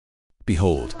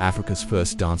Behold, Africa's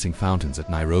first dancing fountains at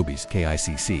Nairobi's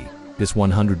KICC. This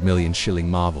 100 million shilling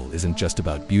marvel isn't just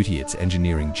about beauty, it's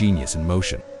engineering genius in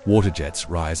motion. Water jets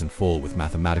rise and fall with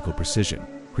mathematical precision,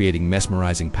 creating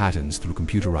mesmerizing patterns through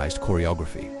computerized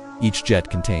choreography. Each jet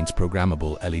contains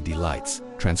programmable LED lights,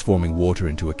 transforming water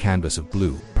into a canvas of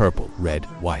blue, purple, red,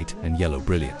 white, and yellow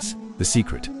brilliance. The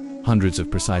secret: hundreds of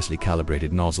precisely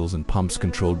calibrated nozzles and pumps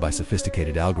controlled by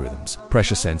sophisticated algorithms.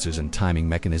 Pressure sensors and timing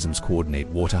mechanisms coordinate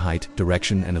water height,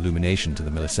 direction, and illumination to the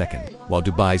millisecond, while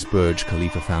Dubai's Burj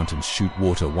Khalifa fountains shoot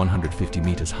water 150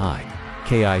 meters high.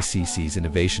 KICC's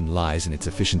innovation lies in its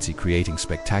efficiency, creating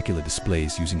spectacular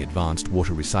displays using advanced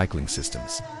water recycling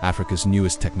systems. Africa's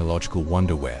newest technological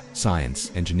wonder where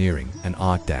science, engineering, and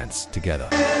art dance together.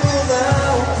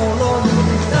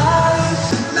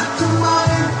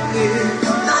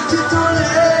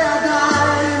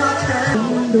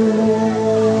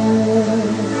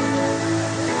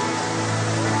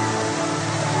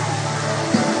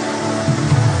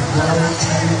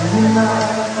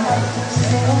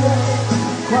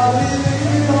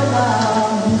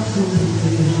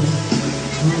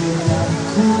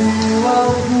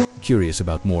 Curious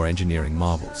about more engineering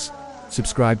marvels?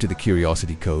 Subscribe to the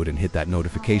Curiosity Code and hit that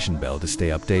notification bell to stay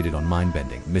updated on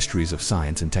mind-bending mysteries of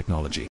science and technology.